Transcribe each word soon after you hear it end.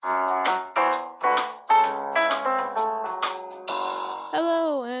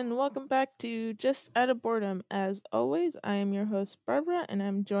welcome back to Just Out of Boredom. As always, I am your host, Barbara, and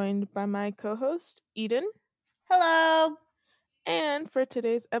I'm joined by my co host, Eden. Hello. And for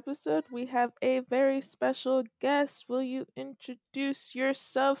today's episode, we have a very special guest. Will you introduce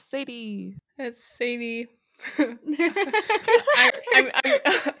yourself, Sadie? It's Sadie. I'm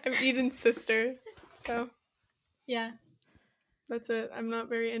Eden's sister, so Yeah. that's it. I'm not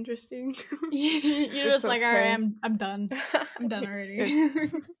very interesting. You're just like, all right, okay. I'm done. I'm done already.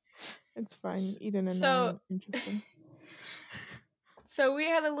 It's fine. Eden and I So- are interesting. So we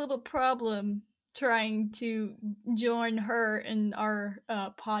had a little problem trying to join her in our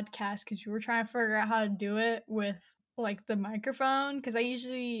podcast because we were trying to figure out how to do it with like the microphone, because I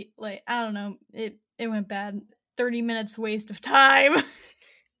usually I don't know, it went bad. 30 minutes waste of time.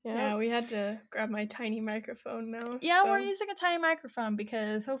 Yeah, we had to grab my tiny microphone now. Yeah, so. we're using a tiny microphone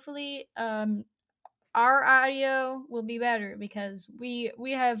because hopefully our audio will be better, because we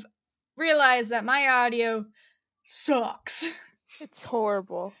have realized that my audio sucks. It's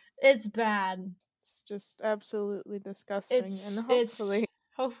horrible. It's bad. It's just absolutely disgusting. And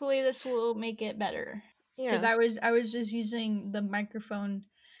Hopefully this will make it better. Because yeah. I was just using the microphone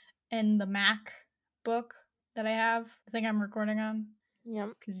in the MacBook that I have, the thing I'm recording on. Yep.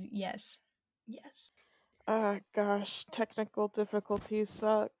 Because yes. Gosh, technical difficulties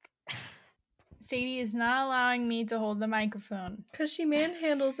suck. Sadie is not allowing me to hold the microphone. Because she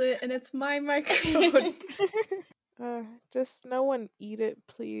manhandles it and it's my microphone. Just no one eat it,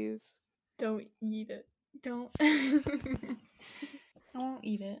 please. Don't eat it. Don't. I won't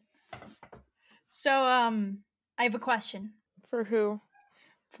eat it. So, I have a question For who?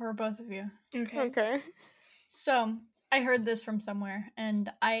 for both of you. Okay. So, I heard this from somewhere,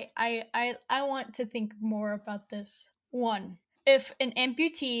 and I want to think more about this. 1, if an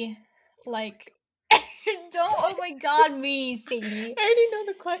amputee, like, don't, oh my god, me, Sadie. I already know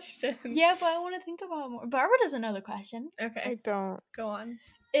the question. Yeah, but I want to think about it more. Barbara doesn't know the question. Okay, I don't. go on.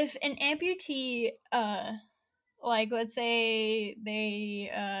 If an amputee, like, let's say they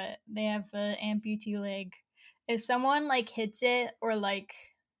have an amputee leg, if someone like hits it, or like,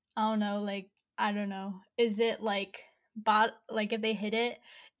 I don't know, is it like if they hit it,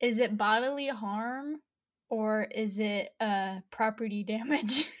 is it bodily harm or is it property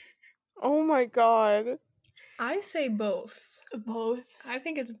damage? Oh my god. I say both. Both. I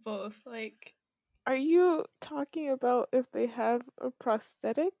think it's both. Like, Are you talking about if they have a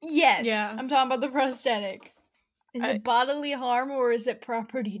prosthetic? Yes. Yeah. I'm talking about the prosthetic. Is it bodily harm or is it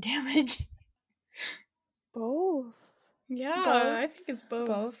property damage? Both. yeah, Both. I think it's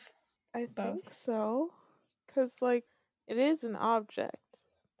both. I Both. think so. Because, like, it is an object.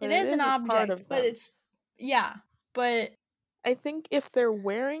 It but is an a part object, of but them. it's, yeah, but I think if they're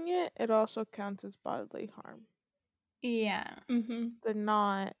wearing it, it also counts as bodily harm. yeah. Mm-hmm. They're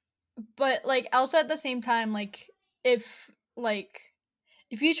not. But like also at the same time, like if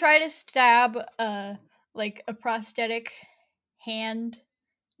you try to stab like a prosthetic hand,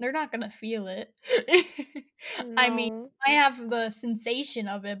 they're not gonna feel it. I mean, No. I have the sensation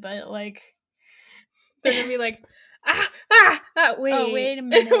of it, but like They're gonna be like, wait. Oh, wait a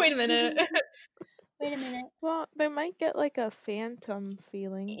minute. Wait a minute. wait a minute. Well, they might get like a phantom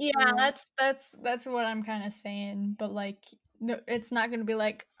feeling. Yeah, you know? that's what I'm kind of saying, but like no, it's not gonna be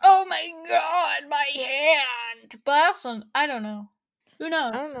like, oh my god, my hand. But also, I don't know. Who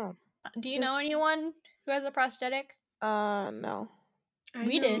knows? I don't know. Do you know It's- anyone who has a prosthetic? No. I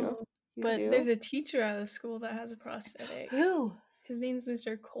We did. know. You But do? There's a teacher at the school that has a prosthetic. Who? His name's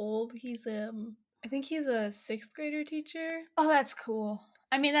Mr. Kolb. He's I think he's a 6th grader teacher. Oh, that's cool.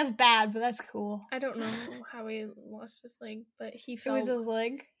 I mean, that's bad, but that's cool. I don't know how he lost his leg, but he It fell. was his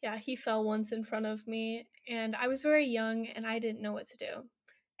leg. Yeah, he fell once in front of me, and I was very young, and I didn't know what to do.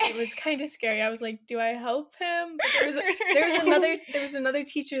 It was kind of scary. I was like, "Do I help him?" But there was another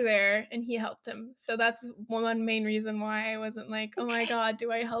teacher there, and he helped him. So that's one main reason why I wasn't like, "Oh my god,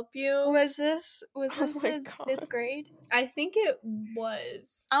 do I help you?" Was this Oh my in God. 5th grade? I think it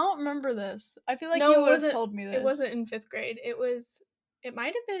was. I don't remember this. I feel like No, you it would have wasn't- told me this. It wasn't in 5th grade. It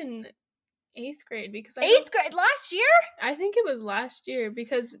might have been 8th grade because 8th grade last year. I think it was last year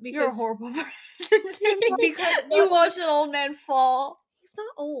because You're a horrible person. because You watched an old man fall. he's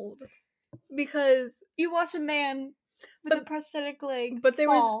not old because You watched a man with a But- prosthetic leg. but there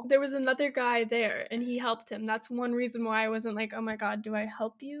fall. was another guy there and he helped him. That's one reason why I wasn't like, oh my god, do I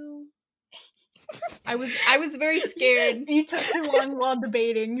help you? I was very scared. You took too long while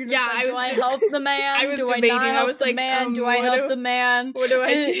debating. You're just Yeah, like, I do was I de- help the man? I was do debating. I not I help was the like, man? Do I what help do- the man? What do I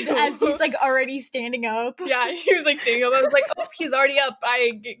And do? As he's like already standing up. Yeah, he was like standing up. I was like, oh, he's already up.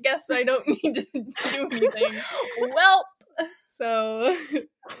 I guess I don't need to do anything. Well, So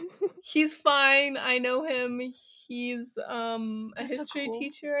he's fine. I know him. He's a That's so history cool.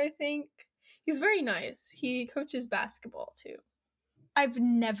 teacher, I think. He's very nice. He coaches basketball too. I've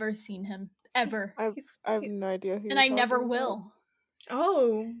never seen him ever, I have no idea who and you're I never talking about. will.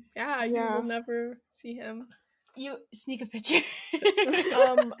 Oh, yeah, you Yeah. will never see him. You sneak a picture.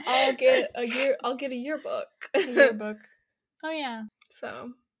 I'll get a yearbook. A yearbook. Oh yeah.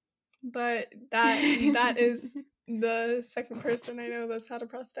 So, but that is the second person I know that's had a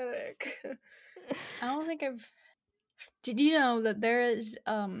prosthetic. I don't think I've. Did you know that there is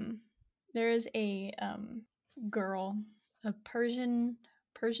a girl, a Persian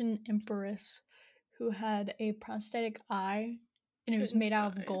empress, who had a prosthetic eye, and it was An made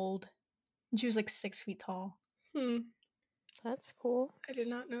out eye. of gold, and she was like 6 feet tall. That's cool. I did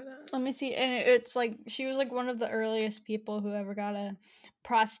not know that. Let me see, and it's like she was like one of the earliest people who ever got a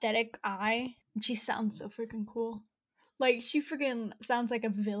prosthetic eye. And she sounds so freaking cool. Like she freaking sounds like a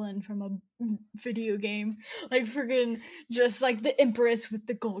villain from a video game. Like freaking just like the empress with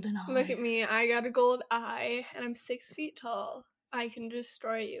the golden eye. Look at me. I got a gold eye and I'm 6 feet tall. I can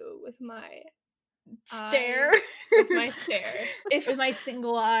destroy you with my stare. with my stare. With my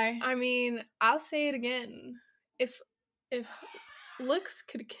single eye. I mean, I'll say it again. If looks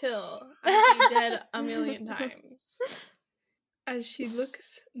could kill, I'd be dead a million times. As she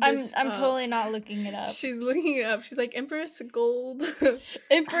looks, I'm up, totally not looking it up. She's looking it up. She's like Empress Gold.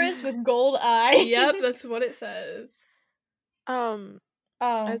 Empress with gold eye. Yep, that's what it says. Oh,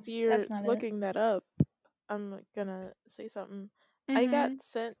 As you're that's not looking that up, I'm gonna say something. it. I got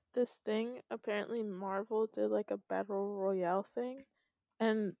sent this thing. Apparently, Marvel did like a battle royale thing,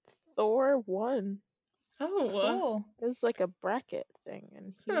 and Thor won. Oh, cool. It was like a bracket thing,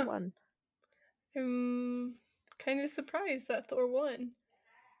 and he Huh. won. I'm kind of surprised that Thor won.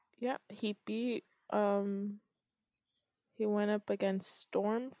 Yeah, he beat. He went up against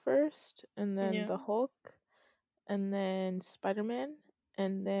Storm first, and then Yeah. the Hulk, and then Spider-Man,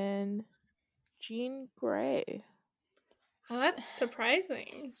 and then Jean Grey. Well, that's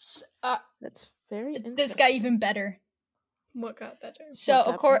surprising. That's very interesting. This got even better. What got better? So, What's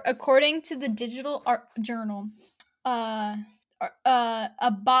happening? according to the Digital Art Journal, the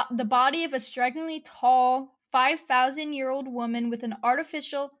body of a strikingly tall 5,000-year-old woman with an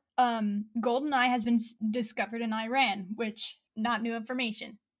artificial golden eye has been discovered in Iran, which not new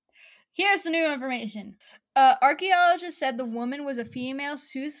information. Here's the new information. Archaeologists said the woman was a female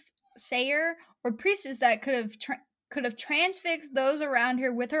soothsayer or priestess that could have transfixed those around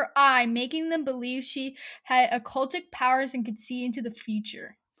her with her eye, making them believe she had occultic powers and could see into the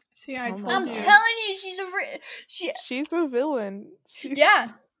future. See, I Oh told my I'm you. telling you, She's a villain. Yeah.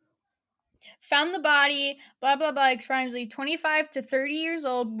 Found the body, blah blah blah, approximately 25 to 30 years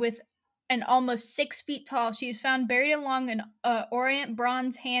old with and almost 6 feet tall. She was found buried along an Orient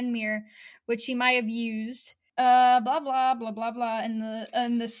bronze hand mirror, which she might have used. Blah blah blah blah blah. In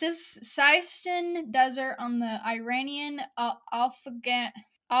the Sistan Desert on the Iranian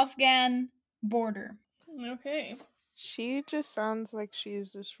Afghan border. Okay. She just sounds like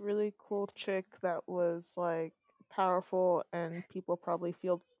she's this really cool chick that was like powerful, and people probably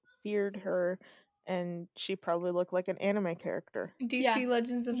feared her, and she probably looked like an anime character. DC Yeah.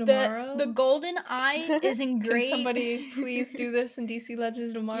 Legends of Tomorrow. The golden eye is Can engraved. somebody please do this in DC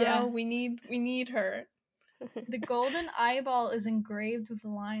Legends of Tomorrow? Yeah. We need her. The golden eyeball is engraved with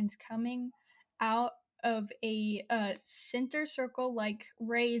lines coming out of a center circle like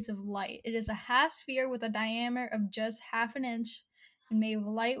rays of light. It is a half sphere with a diameter of just half an inch and made of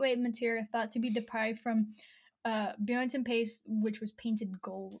lightweight material thought to be derived from Biotin paste, which was painted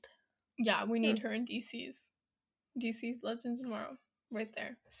gold. Yeah, we need her in DC's Legends of Tomorrow. Right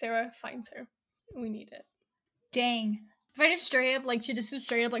there. Sarah finds her. We need it. Dang. If I just she just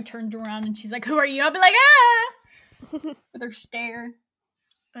straight up like turned around and she's like, "Who are you?" I'll be like, "Ah!" With her stare.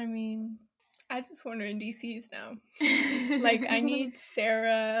 I mean, I just want her in DC's now. Like, I need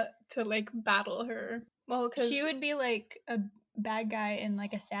Sarah to like battle her. Well, because she would be like a bad guy in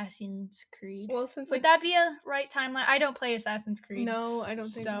like Assassin's Creed. Well, since Would like that be a right timeline? I don't play Assassin's Creed. No, I don't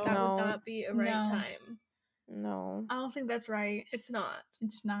think So- that No. would not be a right No. time. No, I don't think that's right. It's not.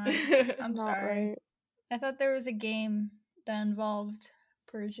 It's not. I'm not sorry. right. I thought there was a game that involved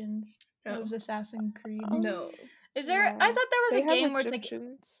Persians. No. It was Assassin's Creed. No. Is there? No. I thought there was They a have game where it's like,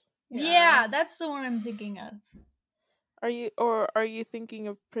 Egyptians. yeah, that's the one I'm thinking of. Are you thinking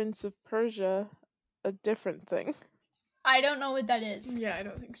of Prince of Persia, a different thing? I don't know what that is. Yeah, I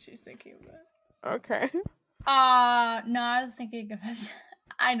don't think she's thinking of that. Okay. No, I was thinking of this.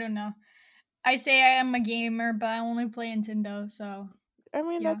 I don't know. I say I am a gamer, but I only play Nintendo, so I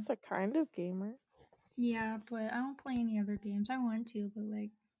mean, Yeah. that's a kind of gamer. Yeah, but I don't play any other games. I want to, but like,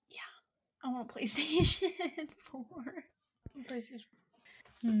 yeah, I want PlayStation 4. PlayStation.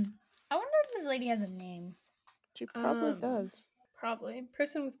 I wonder if this lady has a name. She probably does. Probably.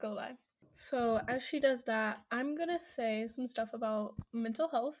 Person with gold eye. So as she does that, I'm gonna say some stuff about mental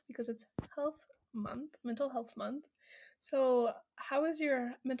health because it's mental health month. So how is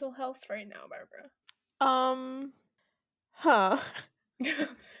your mental health right now, Barbara? Huh.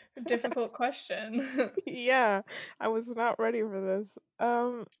 Difficult question. Yeah, I was not ready for this.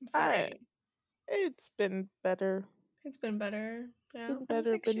 I'm sorry. It's been better. It's been better. Yeah. Been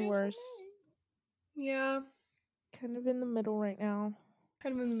better, been worse. Yeah. Kind of in the middle right now.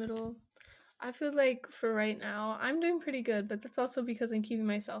 Kind of in the middle. I feel like for right now, I'm doing pretty good, but that's also because I'm keeping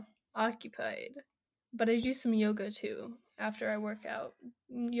myself occupied. But I do some yoga too after I work out.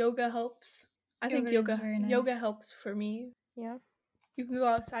 Yoga helps. I think Yoga is very yoga nice. helps for me. Yeah. You can go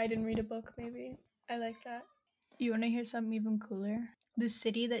outside and read a book maybe. I like that. You want to hear something even cooler? The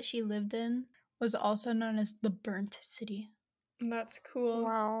city that she lived in was also known as the Burnt City. That's cool.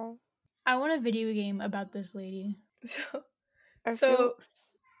 Wow. I want a video game about this lady. So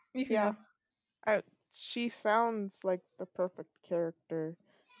you can yeah. go. She sounds like the perfect character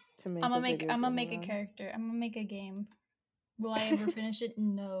to make. I'm gonna make a character. I'm gonna make a game. Will I ever finish it?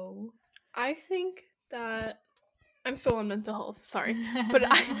 No. I think that I'm still on mental health. Sorry, but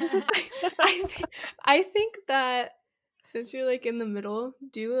I think that since you're like in the middle,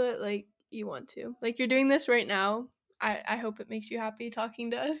 do it like you want to. Like you're doing this right now. I hope it makes you happy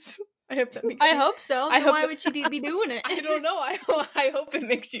talking to us. I hope that makes. I hope so. Then why would she be doing it? I don't know. I hope it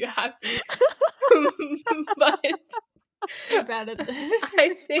makes you happy. But you're bad at this.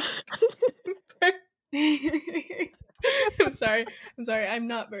 I think. I'm sorry. I'm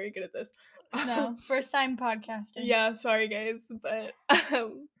not very good at this. No, first time podcasting. Yeah, sorry guys, but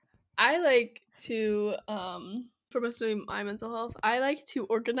I like to for mostly my mental health, I like to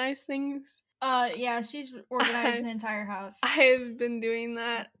organize things. Yeah, she's organized an entire house. I've been doing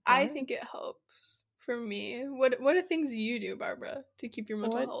that. I think it helps for me. What are things you do, Barbara, to keep your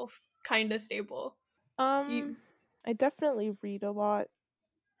mental health kind of stable? I definitely read a lot.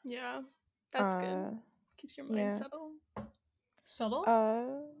 Yeah, that's good. Keeps your mind subtle. Subtle?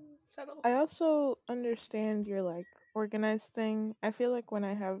 Subtle. I also understand your like organized thing. I feel like when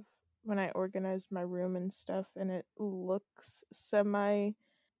I organize my room and stuff and it looks semi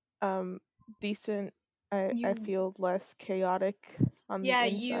decent, I feel less chaotic on the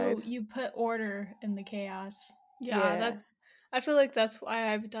inside. Yeah, you put order in the chaos. Yeah, I feel like that's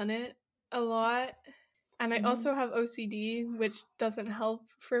why I've done it a lot. And I also have OCD, which doesn't help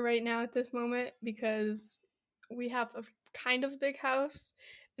for right now at this moment because we have a kind of big house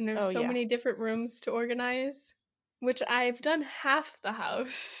and there's many different rooms to organize, which I've done half the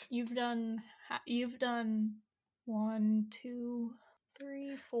house. You've done 1, 2,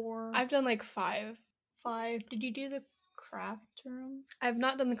 3, 4. I've done like 5. Did you do the craft room? I've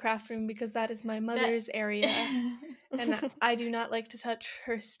not done the craft room because that is my mother's area and I do not like to touch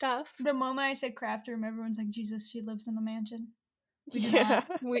her stuff. The moment I said craft room, everyone's like, Jesus, she lives in a mansion.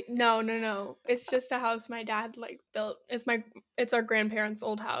 No. It's just a house my dad like built. It's our grandparents'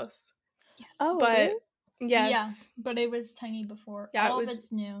 old house. Yes. Oh, but really? yes. Yeah, but it was tiny before. Yeah, All of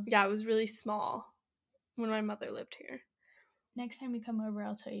it's new. Yeah, it was really small when my mother lived here. Next time you come over,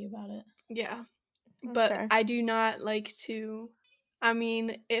 I'll tell you about it. Yeah. But I do not like to, I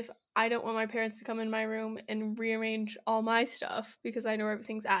mean, if I don't want my parents to come in my room and rearrange all my stuff because I know where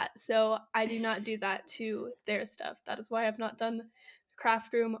everything's at. So I do not do that to their stuff. That is why I've not done the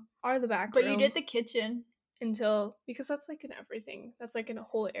craft room or the back room. But you did the kitchen. Because that's like in everything. That's like in a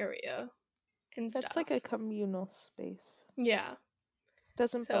whole area and stuff. That's like a communal space. Yeah.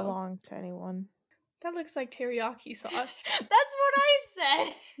 Doesn't belong to anyone. That looks like teriyaki sauce. That's what I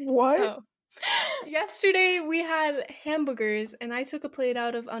said. What? Oh. Yesterday we had hamburgers and I took a plate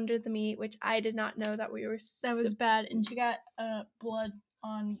out of under the meat, which I did not know that we were. That was bad, and she got blood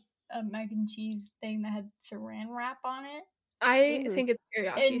on a mac and cheese thing that had saran wrap on it. I think it's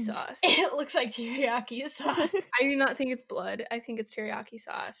teriyaki sauce. It looks like teriyaki sauce. I do not think it's blood. I think it's teriyaki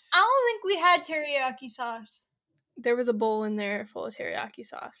sauce. I don't think we had teriyaki sauce. There was a bowl in there full of teriyaki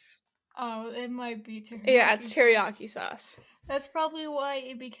sauce. Oh, it might be teriyaki. Yeah, it's teriyaki sauce. That's probably why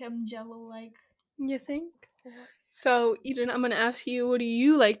it became Jello-like. You think? So, Eden, I'm going to ask you, what do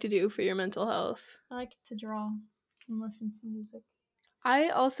you like to do for your mental health? I like to draw and listen to music. I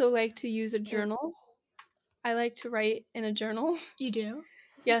also like to use a journal. I like to write in a journal. You do?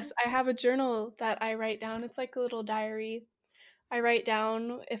 Yes, I have a journal that I write down. It's like a little diary. I write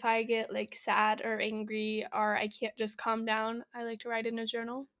down if I get like sad or angry or I can't just calm down. I like to write in a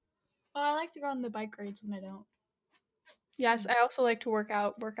journal. Oh, I like to go on the bike rides when I don't. Yes, I also like to work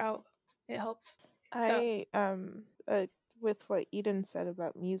out. It helps. So, With what Eden said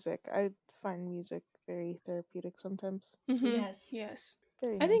about music, I find music very therapeutic sometimes. Yes. yes.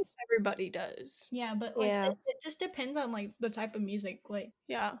 Very I think nice. everybody does. Yeah, but like Yeah. it just depends on like the type of music. Like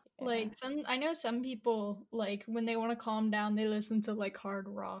Yeah. like I know some people like when they want to calm down, they listen to like hard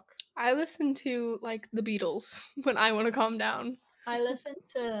rock. I listen to like the Beatles when I want to calm down. I listen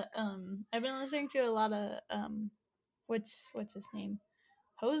to I've been listening to a lot of what's his name?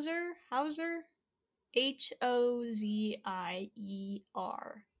 Hauser? Hauser? Hozier.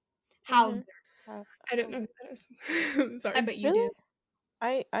 Hauser. I don't know who that is. Sorry. I bet you Really? do.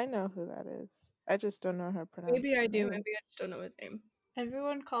 I know who that is. I just don't know her pronunciation. Maybe I do. Maybe I just don't know his name.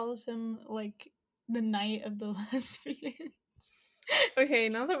 Everyone calls him like the Knight of the Lesbians. Okay,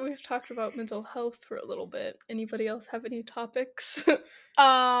 now that we've talked about mental health for a little bit, anybody else have any topics? From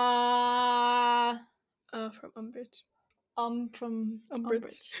Umbridge. From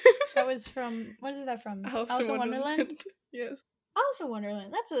Umbridge. That was from, what is that from? Alice in Wonderland. Yes. Alice in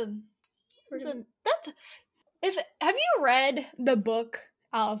Wonderland. If have you read the book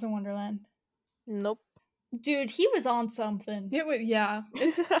Alice in Wonderland? Nope. Dude, he was on something.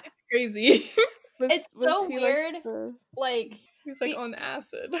 It's crazy. It's so weird. Like he's like on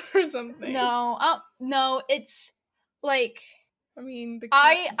acid or something. No, it's like I mean,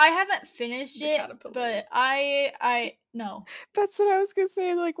 I haven't finished it, but I no. That's what I was gonna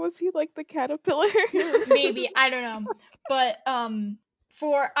say. Like, was he like the caterpillar? Maybe, I don't know. But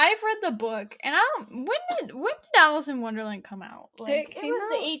I've read the book, and when did Alice in Wonderland come out? Like it was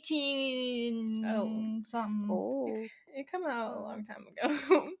the 18 something. Oh, it came out a long time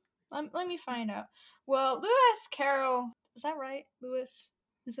ago. Let me find out. Well, Lewis Carroll, is that right? Lewis,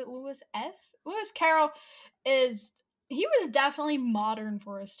 is it Lewis S? Lewis Carroll he was definitely modern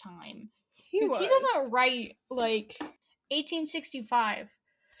for his time. He doesn't write like 1865.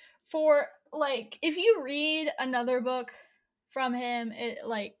 For like, if you read another book from him, it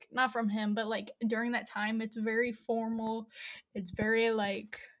like not from him, but like during that time, it's very formal. It's very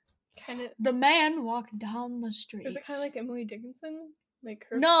like kind of the man walked down the street. Is it kind of like Emily Dickinson? Like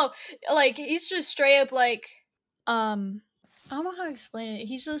her? No, like he's just straight up like I don't know how to explain it.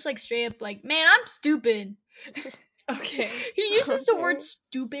 He's just like straight up like, man, I'm stupid. Okay. He uses the word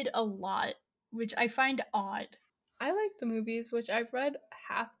stupid a lot, which I find odd. I like the movies, which I've read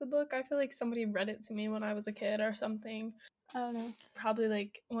half the book. I feel like somebody read it to me when I was a kid or something. I don't know. Probably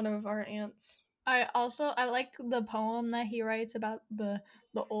like one of our aunts. I like the poem that he writes about the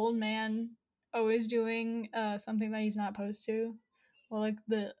old man always doing something that he's not supposed to. Well, like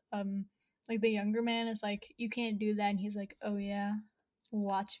the younger man is like, you can't do that, and he's like, oh yeah,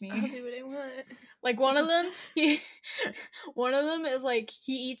 watch me. I'll do what I want. Like one of them is like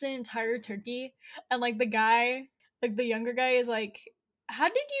he eats an entire turkey, and like the guy, like the younger guy is like, how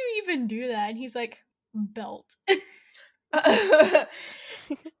did you even do that? And he's like, belt.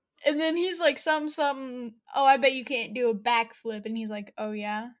 And then he's like, something. Oh, I bet you can't do a backflip. And he's like, oh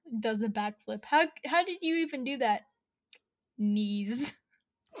yeah, does the backflip. How did you even do that? Knees.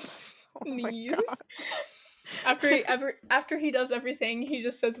 Oh knees. After he does everything, he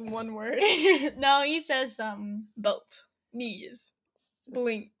just says one word. No, he says something. Belt. Knees.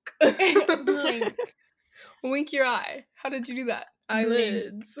 Blink. Blink. Wink your eye. How did you do that?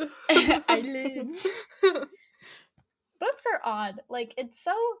 Eyelids. Eyelids. Books are odd. Like, it's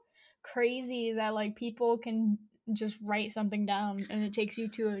so crazy that like people can just write something down and it takes you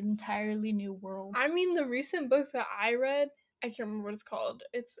to an entirely new world. I mean, the recent book that I read, I can't remember what it's called.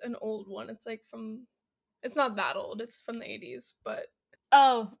 It's an old one. It's like it's not that old. It's from the 80s, but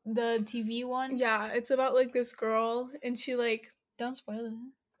oh, the TV one? Yeah, it's about like this girl and she like, don't spoil it.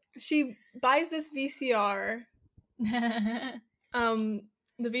 She buys this VCR. The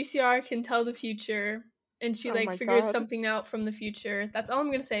VCR can tell the future. And she figures something out from the future. That's all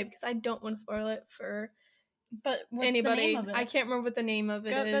I'm gonna say because I don't want to spoil it for anybody. The name of it? I can't remember what the name of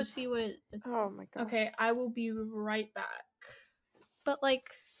it is. Go see what it's called. Oh my god. Okay, I will be right back. But like,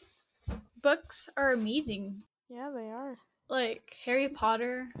 books are amazing. Yeah, they are. Like Harry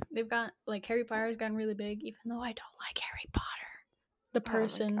Potter, Harry Potter's gotten really big, even though I don't like Harry Potter. The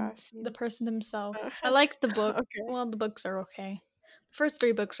person himself. I like the book. Okay. Well, the books are okay. The first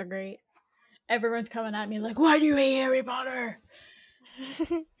 3 books are great. Everyone's coming at me like, why do you hate Harry Potter?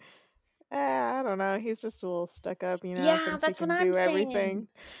 I don't know. He's just a little stuck up, you know. Yeah, that's what I'm saying.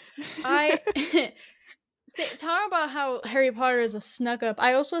 Talk about how Harry Potter is a snuck up.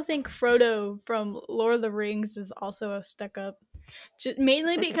 I also think Frodo from Lord of the Rings is also a stuck up.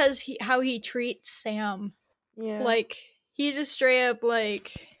 Mainly because how he treats Sam. Yeah. Like, he just straight up,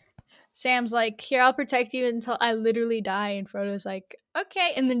 like, Sam's like, here, I'll protect you until I literally die. And Frodo's like,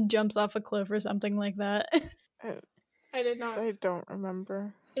 okay. And then jumps off a cliff or something like that. I, I did not. I don't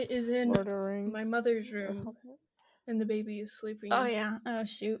remember. It is in Lord of the Rings. my mother's room, and the baby is sleeping. Oh, yeah. Oh,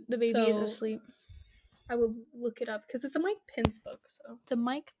 shoot. The baby is So- asleep. I will look it up because it's a Mike Pence book. So It's a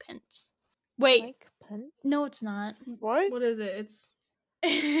Mike Pence. Wait. Mike Pence? No, it's not. What? is it? It's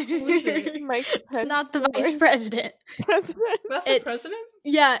It's it? Mike Pence, not the vice president. president? that's It's- the president.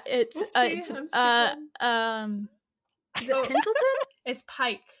 Yeah, it's Whoopsie, it's I'm is it Oh. Pendleton? It's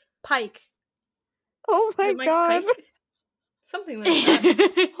Pike. Pike. Oh Is my it Mike god. Pike? Something like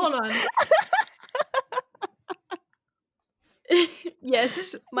that. Hold on.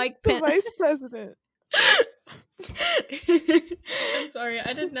 Yes, Mike The Pence. vice president. I'm sorry.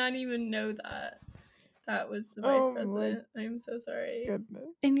 I did not even know that. That was the vice Oh my president. I'm so sorry. Goodness.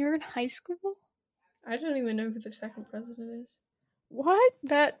 And you're in high school? I don't even know who the second president is. What?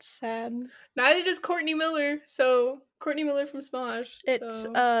 That's sad. Neither does Courtney Miller. So Courtney Miller from Smosh. It's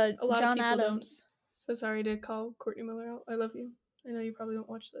so a lot John of people Adams. So sorry to call Courtney Miller out. I love you. I know you probably don't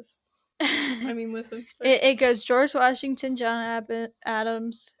watch this. I it, mean, listen. Sorry. it goes George Washington, John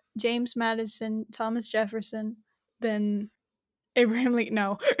Adams, James Madison, Thomas Jefferson, then Abraham Lincoln.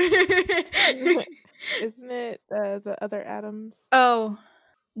 No. Isn't it the other Adams? Oh,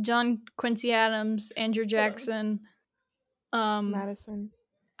 John Quincy Adams, Andrew Jackson. Madison.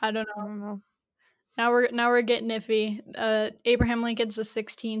 I don't I know. don't know. Now we're getting iffy. Abraham Lincoln's the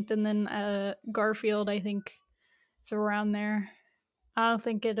 16th, and then Garfield, I think, is around there. I don't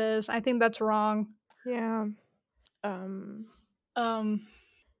think it is. I think that's wrong. Yeah. Um,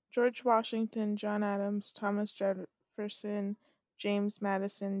 George Washington, John Adams, Thomas Jefferson, James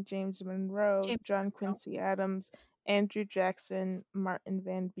Madison, James Monroe, James John Monroe. Quincy Adams, Andrew Jackson, Martin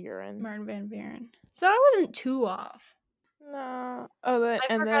Van Buren. Martin Van Buren. So I wasn't too off. No. Oh, then,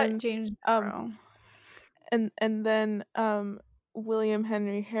 I and forgot then James Monroe. and then William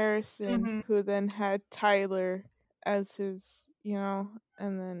Henry Harrison, Mhm. who then had Tyler as his, and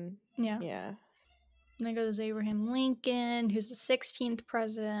then Yeah. yeah, And then goes Abraham Lincoln, who's the 16th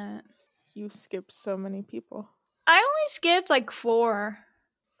president. you skipped so many people. I only skipped like 4.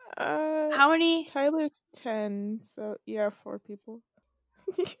 How many? Tyler's 10, so yeah, 4 people.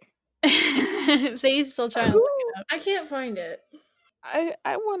 Sadie's still trying to look it up. I can't find it.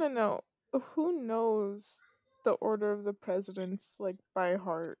 I want to know who knows the order of the presidents like by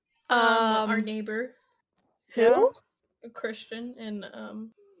heart. Our neighbor, Who? Christian, and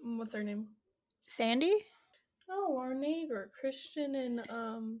what's her name? Sandy? Oh, our neighbor, Christian, and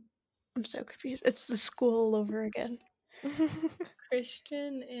I'm so confused. It's the school all over again.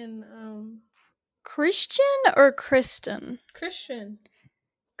 Christian and Christian or Kristen? Christian.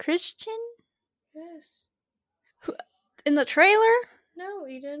 Christian? Yes. In the trailer? No,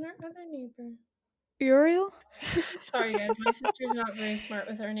 Eden, our other neighbor. Uriel? Sorry, guys, my sister's not very smart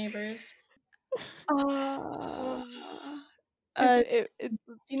with our neighbors.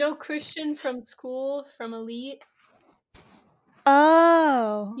 You know Christian from school, from Elite?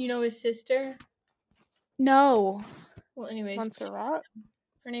 Oh. You know his sister? No. Well, anyways, Montserrat?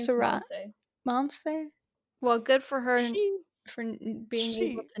 her name's Surratt? Monse. Monster? Well, good for her She for being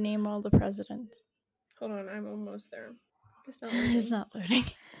able she- to name all the presidents. Hold on, I'm almost there. It's not loading. It's not loading.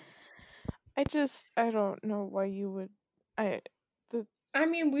 I don't know why you would. I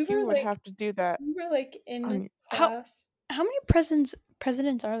mean, we You were would like, have to do that. in on- class. How many presidents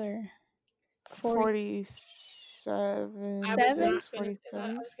are there? 47. I was Seven? not gonna say that. 47.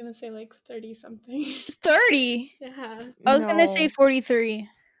 I was gonna say like 30 something. 30. Yeah. I was gonna say No, 43.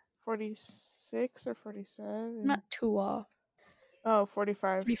 46 or 47. Not too off. Oh,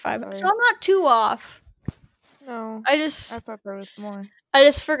 45. 45. Sorry. So I'm not too off. No, I I just thought there was more.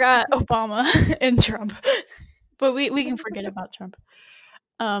 forgot Obama and Trump. But we can forget about Trump.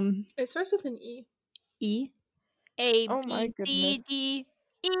 It starts with an E. E A Oh my B C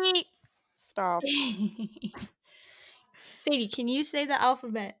goodness. D E. Stop. Sadie, can you say the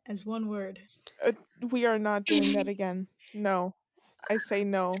alphabet as one word? We are not doing that again. No. I say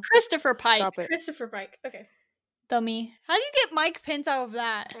no. It's Christopher Pike. Stop it. Christopher Pike. Okay. Dummy. How do you get Mike Pence out of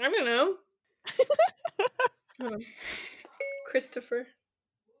that? I don't know. Hold on. Christopher.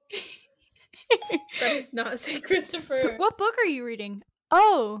 That does not say Christopher. So what book are you reading?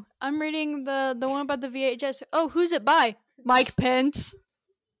 Oh, I'm reading the one about the VHS. Oh, who's it by? Mike Pence.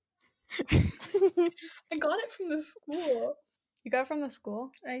 I got it from the school. You got it from the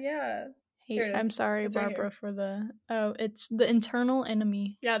school? Yeah. Hey, Here it I'm is. sorry, It's right Barbara, here. for the. Oh, it's The Internal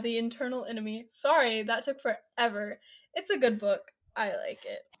Enemy. Yeah, The Internal Enemy. Sorry, that took forever. It's a good book. I like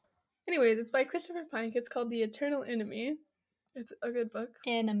it. Anyways, it's by Christopher Pike. It's called The Eternal Enemy. It's a good book.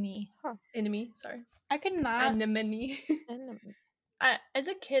 Enemy. Enemy, sorry. I could not. Anemone. Enemy. As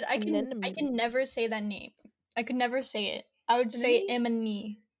a kid, I Anemone. can never say that name. I could never say it. I would say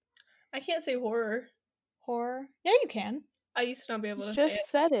Emily. I can't say horror. Horror? Yeah, you can. I used to not be able to Just say it.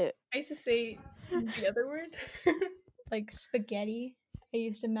 said it. I used to say the other word. Like spaghetti. I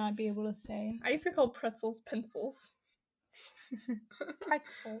used to not be able to say. I used to call pretzels pencils.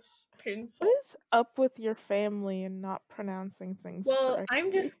 Pretzels. Pencils. What is up with your family and not pronouncing things Well, correctly?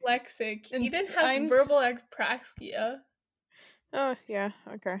 I'm dyslexic. And Eden has I'm verbal apraxia. Oh, yeah,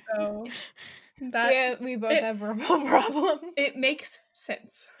 okay. So that Yeah, we both have verbal problems. it makes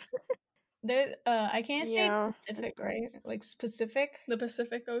sense. There, I can't say Yeah, it Pacific, right? does. Like specific? The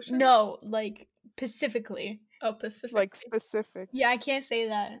Pacific Ocean? No, like specifically. Oh, Pacific. Like specific. Yeah, I can't say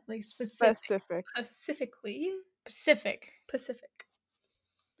that. Like specific. Specific. Pacifically. Specific. Pacific.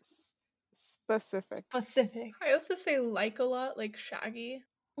 Specific. Specific. I also say like a lot, like Shaggy.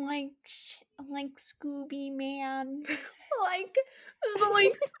 Like Scooby Man. Like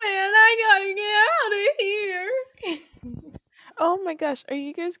Zoinks, man, I gotta get out of here. Oh my gosh, are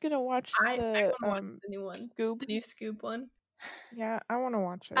you guys gonna watch I the want to watch the new one. Scoob? The new Scoob one. Yeah, I want to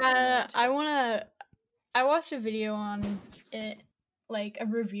watch it. I watched a video on it, like a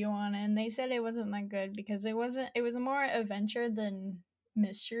review on it, and they said it wasn't that good because it was more adventure than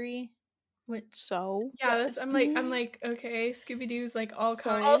mystery. Which So Yeah, that's, I'm like, okay, Scooby Doo's like all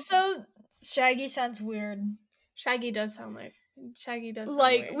Sorry. kinds. also Shaggy sounds weird. Shaggy does sound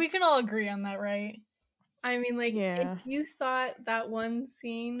Like weird. we can all agree on that, right? I mean, like, Yeah. if you thought that one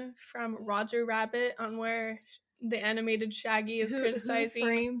scene from Roger Rabbit on where the animated Shaggy is Who criticizing,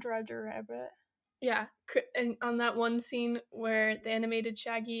 framed Roger Rabbit. yeah, and on that one scene where the animated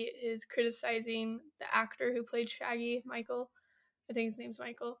Shaggy is criticizing the actor who played Shaggy, Michael, I think his name's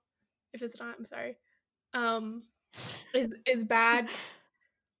Michael. If it's not, I'm sorry. Is bad,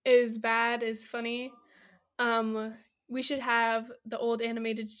 is funny. We should have the old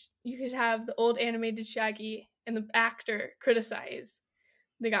animated. You could have the old animated Shaggy and the actor criticize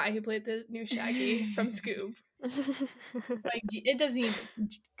the guy who played the new Shaggy from Scoob. Like it doesn't even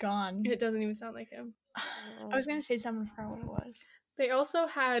gone. It doesn't even sound like him. I was gonna say something, I forgot what it was. They also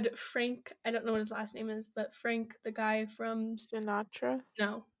had Frank. I don't know what his last name is, but Frank, the guy from Sinatra.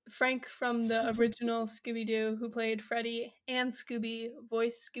 Frank from the original Scooby-Doo, who played Freddy and Scooby,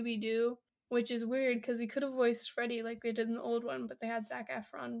 voiced Scooby-Doo, which is weird because he could have voiced Freddy like they did in the old one, but they had Zac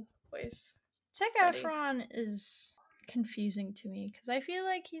Efron voice. Zac Freddy. Efron is confusing to me because I feel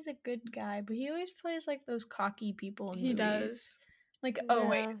like he's a good guy, but he always plays like those cocky people in He movies. does. Like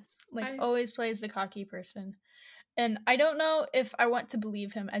Yeah. always plays the cocky person. And I don't know if I want to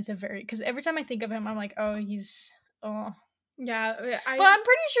believe him as because every time I think of him, I'm like, oh, Yeah, but I'm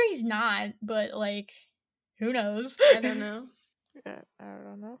pretty sure he's not. But like, who knows? I don't know. I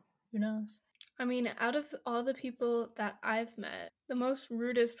don't know. Who knows? I mean, out of all the people that I've met, the most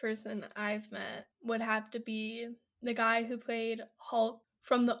rudest person I've met would have to be the guy who played Hulk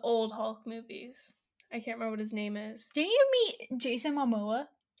from the old Hulk movies. I can't remember what his name is. Didn't you meet Jason Momoa?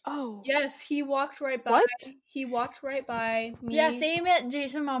 Oh. Yes, he walked right by. What? He walked right by me. Yeah, say you met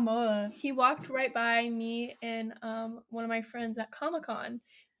Jason Momoa. He walked right by me and one of my friends at Comic-Con.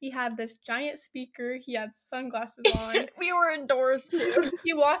 He had this giant speaker. He had sunglasses on. We were indoors too.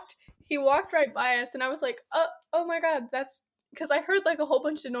 He walked right by us, and I was like, oh my god, that's because I heard like a whole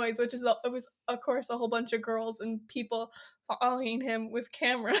bunch of noise, which is it was of course a whole bunch of girls and people following him with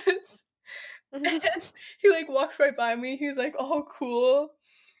cameras. And he like walks right by me. He's like, oh cool,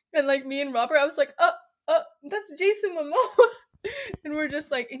 and like me and Robert, I was like, that's Jason Momoa, and we're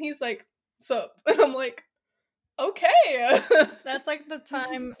just like, and he's like, sup, and I'm like, okay. That's like the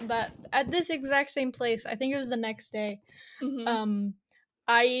time that at this exact same place, I think it was the next day, Mhm.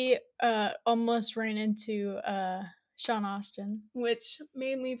 I almost ran into Sean Austin. Which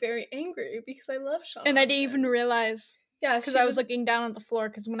made me very angry because I love Sean And I Austin. didn't even realize Yeah, because I was looking down on the floor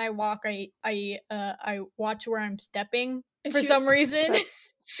because when I walk I watch where I'm stepping And for she some was- reason.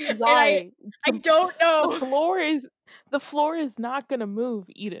 Why? I don't know. The floor is not gonna move,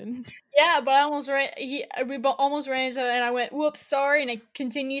 Eden. Yeah, but I almost ran. Almost ran into it, and I went, "Whoops, sorry," and I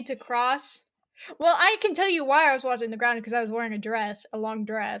continued to cross. Well, I can tell you why I was watching the ground because I was wearing a long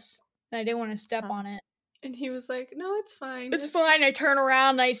dress, and I didn't want to step on it. And he was like, no, it's fine. It's fine. I turn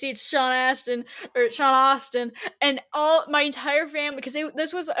around and I see it's Sean Austin, and all my entire family because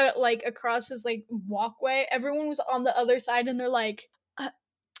this was like across this like walkway. Everyone was on the other side, and they're like,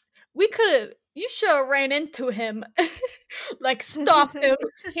 you should have ran into him, like stopped him."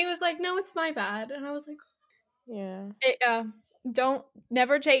 He was like, no, it's my bad. And I was like, Yeah. Don't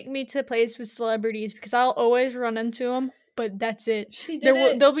never take me to places with celebrities because I'll always run into them. but that's it. She did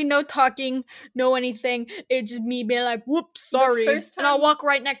it. There'll be no talking, no anything. It's just me being like, whoops, sorry. first And I'll time- walk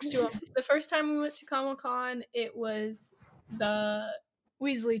right next to him. The first time we went to Comic-Con, it was the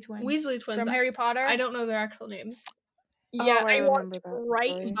Weasley twins. Weasley twins. From Harry Potter. I don't know their actual names. Yeah, Oh, I I walked remember that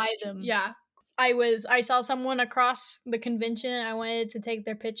right story. by them. Yeah. I saw someone across the convention and I wanted to take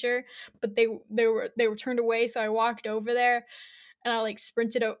their picture, but they were turned away, so I walked over there and I like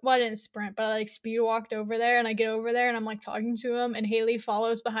sprinted well, I didn't sprint, but I like speed walked over there, and I get over there and I'm like talking to him, and Haley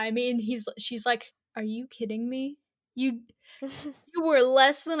follows behind me, and she's like, "Are you kidding me? You were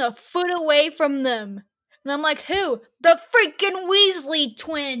less than a foot away from them." And I'm like, "Who? The freaking Weasley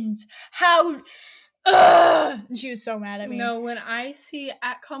twins. How Ugh! And she was so mad at me. No, when I see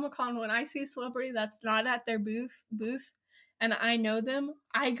at Comic-Con, when I see a celebrity that's not at their booth, and I know them,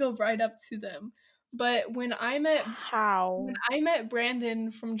 I go right up to them. But when I met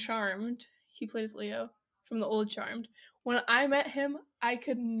Brandon from Charmed, he plays Leo from the old Charmed. When I met him, I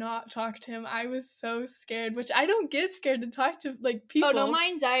could not talk to him. I was so scared, which I don't get scared to talk to like people. Oh no, my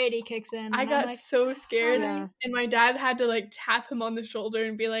anxiety kicks in. I got so scared, Yeah. and my dad had to like tap him on the shoulder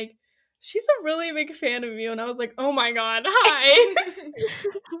and be like, "She's a really big fan of you," and I was like, "Oh my god, hi!"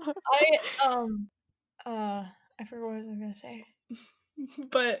 I forgot what I was gonna say.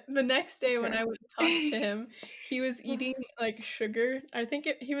 But the next day when I went to talk to him, he was eating like sugar. I think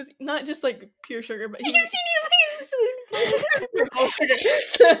he was not just like pure sugar, but he was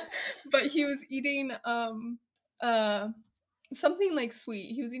but he was eating something like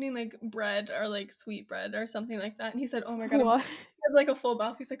sweet. He was eating like bread or like sweet bread or something like that. And he said, "Oh my god," What? he had like a full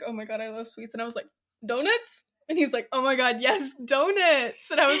mouth. He's like, "Oh my god, I love sweets." And I was like, "Donuts?" And he's like, "Oh my god, yes, donuts."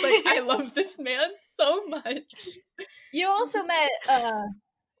 And I was like, I love this man so much. You also met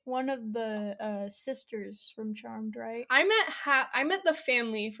one of the sisters from Charmed, right? I met the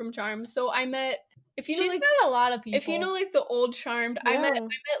family from Charmed. So I met She's met a lot of people. If you know like the old Charmed, I met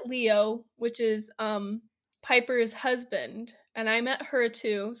Leo, which is Piper's husband, and I met her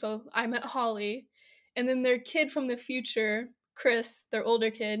too. So I met Holly, and then their kid from the future, Chris, their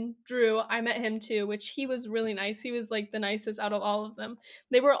older kid, Drew, I met him too, which he was really nice. He was like the nicest out of all of them.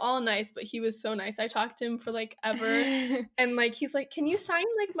 They were all nice, but he was so nice. I talked to him for like ever, and like he's like, "Can you sign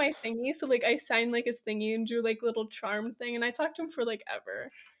like my thingy?" So like I signed like his thingy and drew like little charm thing, and I talked to him for like ever.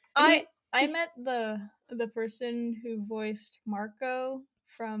 I met the person who voiced Marco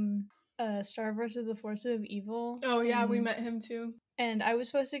from Star vs. the Forces of Evil. Oh yeah, we met him too. And I was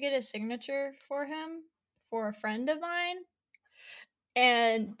supposed to get a signature for him for a friend of mine.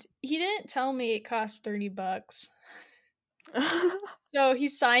 And he didn't tell me it cost $30. So he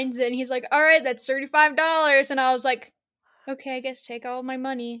signs it and he's like, "All right, that's $35." And I was like, "Okay, I guess take all my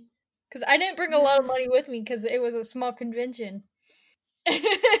money." Because I didn't bring a lot of money with me because it was a small convention. and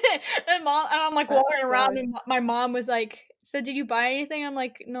I'm like walking around and my mom was like, "So did you buy anything?" I'm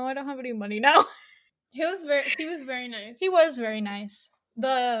like, "No, I don't have any money now." He was very nice. He was very nice.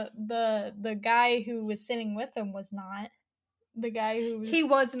 The guy who was sitting with him was not. The guy who was He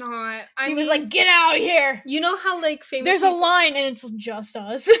was not. He was like, "Get out of here!" You know how like famous There's a line and it's just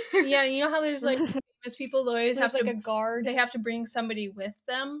us. Yeah, you know how there's like famous people that always have like to a guard. They have to bring somebody with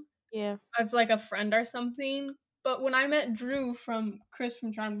them. Yeah. As like a friend or something. But when I met Drew from Chris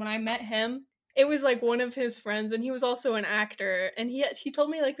from Charmed, when I met him, it was like one of his friends, and he was also an actor, and he told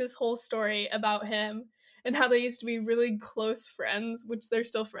me like this whole story about him and how they used to be really close friends, which they're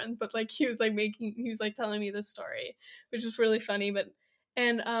still friends, but like he was like telling me this story, which was really funny. But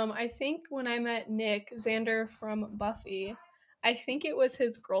I think when I met Nick Xander from Buffy, I think it was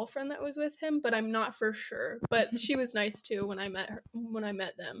his girlfriend that was with him, but I'm not for sure. But she was nice too when I met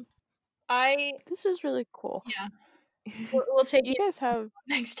them. This is really cool. Yeah. We'll take you guys have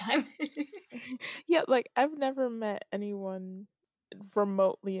next time. Yeah, like I've never met anyone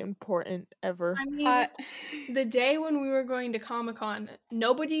remotely important ever. I mean, the day when we were going to Comic-Con,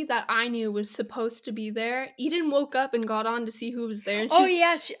 nobody that I knew was supposed to be there. Eden woke up and got on to see who was there. And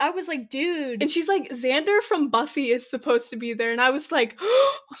I was like, "Dude." And she's like, "Xander from Buffy is supposed to be there." And I was like,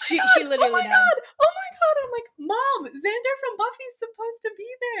 she literally "Oh my died. god! Oh my god!" I'm like, "Mom, Xander from Buffy's supposed to be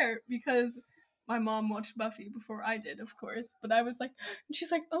there." Because my mom watched Buffy before I did, of course. But I was like, and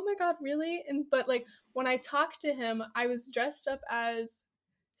she's like, "Oh my god, really?" But like when I talked to him, I was dressed up as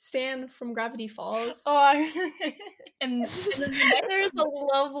Stan from Gravity Falls. Oh, and then the there's a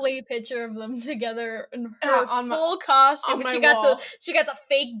lovely picture of them together in her on full costume. on She my got wall. she got a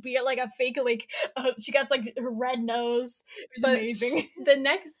fake beard, like a fake she got like her red nose. It was amazing. The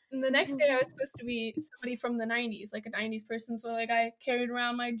next day, I was supposed to be somebody from the 90s, like a 90s person. So like I carried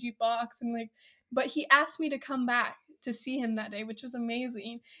around my jukebox and like, but he asked me to come back to see him that day, which was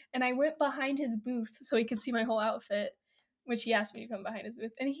amazing. And I went behind his booth so he could see my whole outfit. which he asked me to come behind his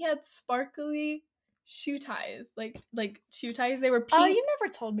booth, and he had sparkly shoe ties, like shoe ties. They were pink. Oh, you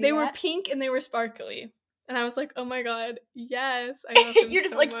never told me They that. were pink and they were sparkly. And I was like, oh my god, yes. I love him You're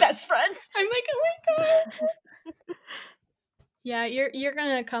just so like much. best friends. I'm like, oh my god. Yeah, you're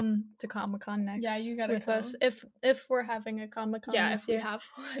gonna come to Comic-Con next. Yeah, you gotta with us come. if we're having a Comic-Con. Yeah, this if we year. have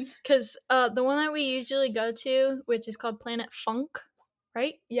one. Because the one that we usually go to, which is called Planet Funk,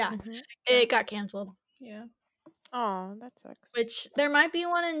 right? Yeah, Mhm. it got canceled. Yeah. Oh, that sucks. Which there might be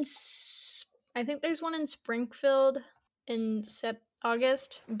one in. I think there's one in Springfield in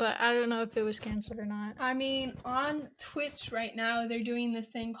August, but I don't know if it was canceled or not. I mean, on Twitch right now, they're doing this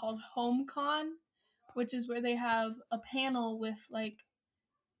thing called HomeCon, which is where they have a panel with like.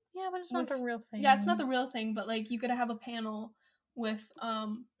 Yeah, but it's not the real thing. Yeah, it's not the real thing, but like you gotta have a panel with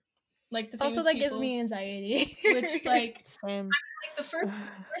like the famous Also, that people, gives me anxiety. which like Same. like the first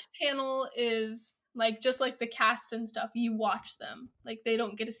panel is like just like the cast and stuff. You watch them, like they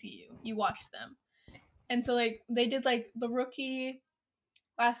don't get to see you. You watch them, and so like they did like the Rookie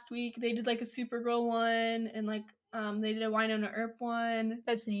last week. They did like a Supergirl one, and like they did a Winona Earp one,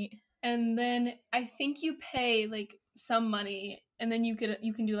 That's neat. and then I think you pay like some money, and then you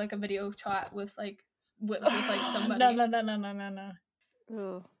can do like a video chat with like with like somebody.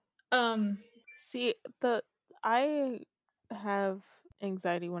 No. Ugh. See, I have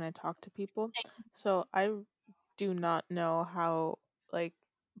anxiety when I talk to people, so I do not know how like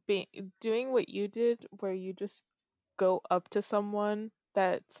doing what you did, where you just go up to someone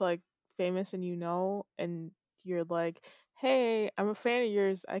that's like famous and and you're like, "Hey, I'm a fan of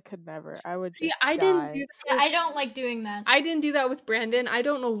yours." I could never. I would See, just I die. didn't do that. Yeah, I don't like doing that. I didn't do that with Brandon. I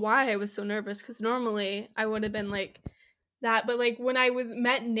don't know why I was so nervous, because normally I would have been like that. But like when I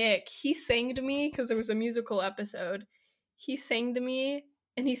met Nick, he sang to me because there was a musical episode. He sang to me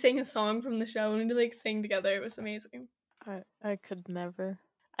and he sang a song from the show and we like sang together. It was amazing. I could never.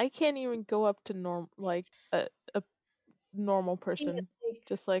 I can't even go up to like a normal person,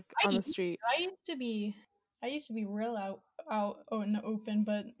 just like on the street. I used to be real out in the open,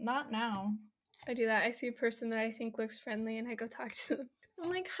 but not now. I do that. I see a person that I think looks friendly and I go talk to them. I'm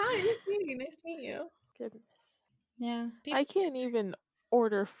like, hi, nice to meet you. Nice to meet you. Goodness. Yeah. I can't even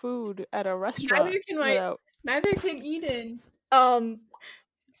order food at a restaurant. Neither can I. Neither can Eden. I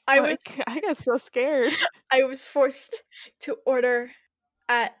got so scared. I was forced to order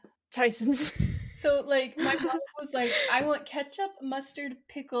at Tyson's. So like my mom was like, I want ketchup, mustard,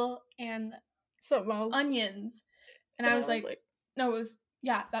 pickle, and something else. Onions. And I was like, no, it was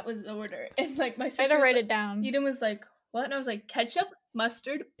that was the order. And like my sister I had to write it down. Eden was like, what? And I was like, ketchup,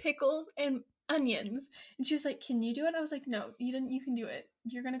 mustard, pickles, and onions. And she was like, can you do it? I was like, no, Eden, you can do it.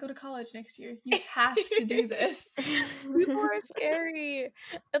 You're gonna go to college next year. You have to do this. People are scary.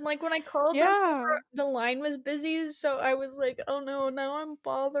 And like when I called them, the line was busy, so I was like, oh no, now I'm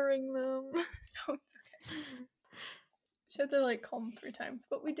bothering them. No, it's okay. She had to like call them 3 times,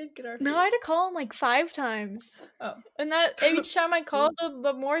 but we did get our food. No, I had to call them like 5 times. Oh. And that each time I called them,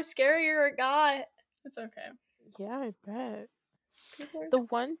 the more scarier it got. It's okay. Yeah, I bet.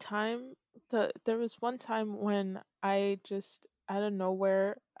 There was one time when I just out of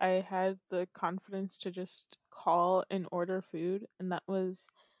nowhere I had the confidence to just call and order food, and I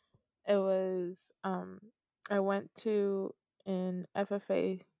went to an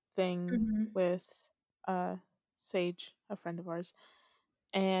FFA thing with Sage, a friend of ours,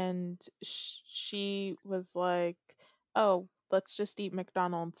 and she was like, "Oh, let's just eat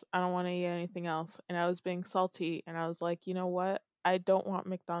McDonald's. I don't want to eat anything else." And I was being salty, and I was like, "You know what? I don't want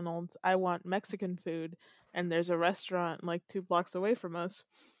McDonald's. I want Mexican food, and there's a restaurant like 2 blocks away from us."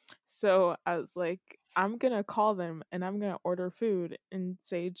 So I was like, I'm gonna call them and I'm gonna order food. And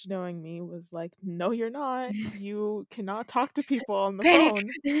Sage, knowing me, was like, "No, you're not. You cannot talk to people on the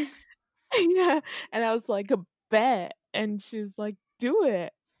phone." Yeah. And I was like, "Bet." And she's like, "Do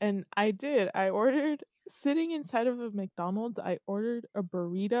it." And I did. I ordered, sitting inside of a McDonald's, I ordered a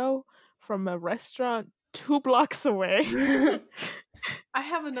burrito from a restaurant 2 blocks away. I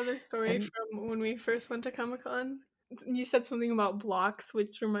have another story from when we first went to Comic-Con. You said something about blocks,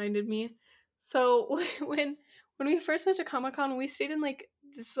 which reminded me. So when we first went to Comic-Con, we stayed in like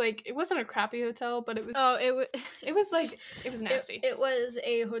this, like, it wasn't a crappy hotel, but it was it was like, it was nasty. It was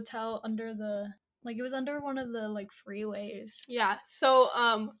a hotel under it was under one of the like freeways. Yeah. So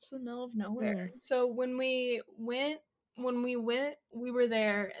it's in the middle of nowhere. So when we went, we were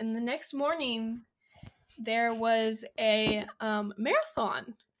there, and the next morning there was a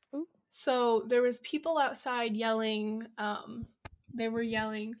marathon. Ooh. So there was people outside yelling. They were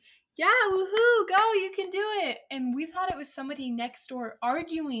yelling, "Yeah, woohoo, go, you can do it!" And we thought it was somebody next door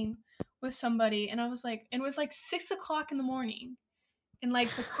arguing with somebody, and I was like, and it was like 6 o'clock in the morning, and like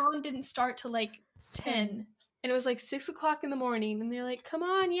the con didn't start till like 10, and it was like 6 o'clock in the morning, and they're like, come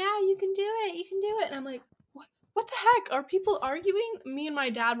on, yeah, you can do it, and I'm like, what the heck, are people arguing? Me and my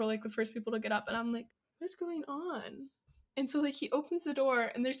dad were like the first people to get up, and I'm like, what is going on? And so like he opens the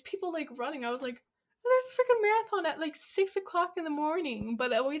door, and there's people like running. I was like, there's a freaking marathon at like 6 o'clock in the morning,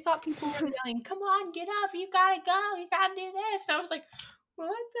 but we thought people were yelling, come on, get up, you gotta go, you gotta do this, and I was like, what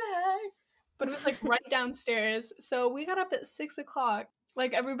the heck? But it was like right downstairs. So we got up at 6 o'clock.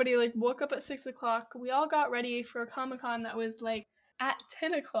 Like everybody like woke up at 6 o'clock. We all got ready for a Comic-Con that was like at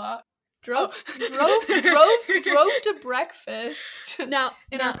 10 o'clock. Drove to breakfast Now,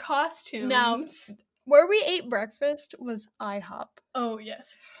 in our costumes. Now, where we ate breakfast was IHOP. Oh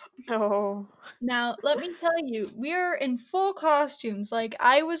yes. Oh. Now, let me tell you, we are in full costumes. Like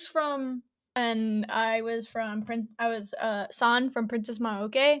I was San from Princess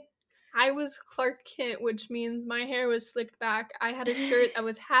Mononoke. I was Clark Kent, which means my hair was slicked back. I had a shirt that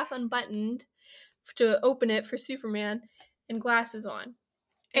was half unbuttoned to open it for Superman, and glasses on.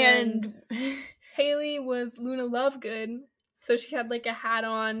 And Haley was Luna Lovegood, so she had like a hat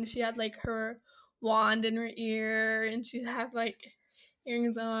on. She had like her wand in her ear, and she had like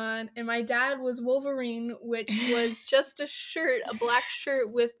earrings on. And my dad was Wolverine, which was just a shirt, a black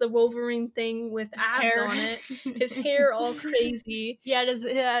shirt with the Wolverine thing with abs on it. His hair all crazy. He had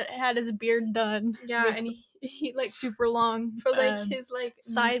his beard done. Yeah, and he like super long for like his like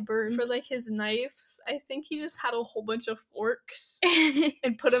sideburns. For like his knives, I think he just had a whole bunch of forks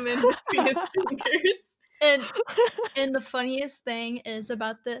and put them in between his fingers. And the funniest thing is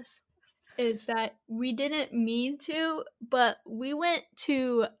about this is that we didn't mean to, but we went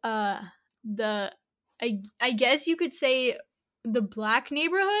to I guess you could say the black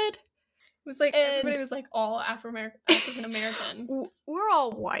neighborhood. It was like everybody was like all African American. We're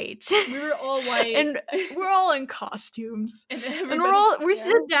all white. We were all white, and we're all in costumes. And we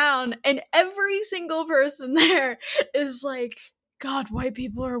sit down, and every single person there is like, God, white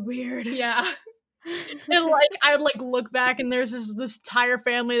people are weird. Yeah. And like I would like look back, and there's this entire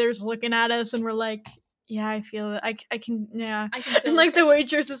family that's looking at us, and we're like, yeah, I feel it. I can feel and like the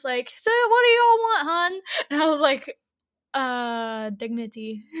waitress is like, so what do y'all want, hon? And I was like,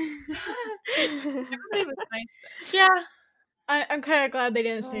 dignity. Everybody was nice though. Yeah, I'm kind of glad they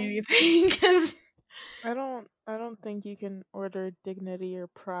didn't say anything, because I don't think you can order dignity or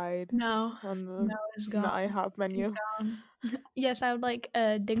pride. No, on the it's gone. The IHOP menu. Yes, I would like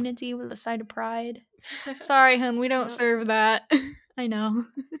a dignity with a side of pride. Sorry, hun, we don't serve that. I know.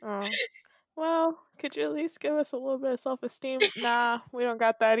 Oh. Well, could you at least give us a little bit of self-esteem? Nah, we don't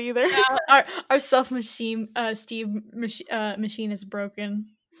got that either. Our self-esteem machine is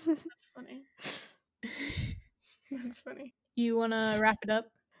broken. That's funny. That's funny. You wanna wrap it up?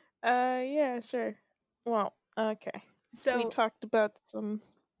 Yeah, sure. Well, okay. So we talked about some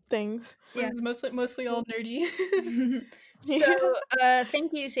things. Yeah, it's mostly all nerdy. So,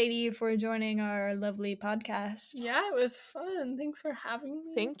 thank you, Sadie, for joining our lovely podcast. Yeah, it was fun. Thanks for having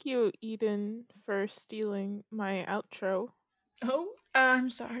me. Thank you, Eden, for stealing my outro. Oh, I'm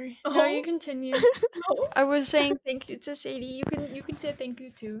sorry. Oh. No, you continue. Oh. I was saying thank you to Sadie. You can say thank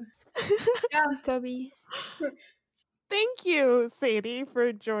you too. Yeah, Toby. Thank you, Sadie,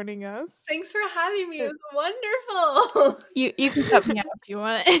 for joining us. Thanks for having me. It was wonderful. You can cut me out if you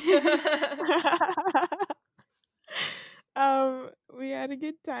want. We had a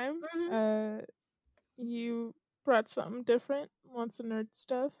good time. Mm-hmm. You brought something different, lots of nerd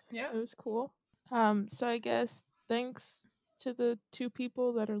stuff. Yeah, it was cool. So I guess thanks to the 2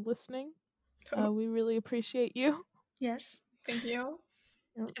 people that are listening. We really appreciate you. Yes, thank you.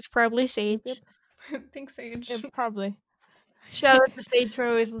 It's probably Sage. Yep. Thanks, Sage. Yeah, probably. Shout out to Sage for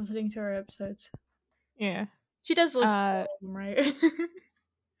always listening to our episodes. Yeah, she does listen to them, right?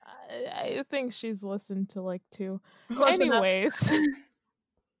 I think she's listened to like 2. Close Anyways.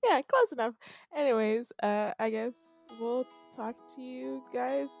 Yeah, close enough. Anyways, I guess we'll talk to you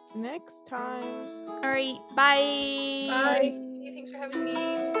guys next time. All right, bye. Bye. Thanks for having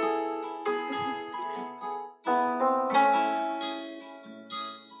me.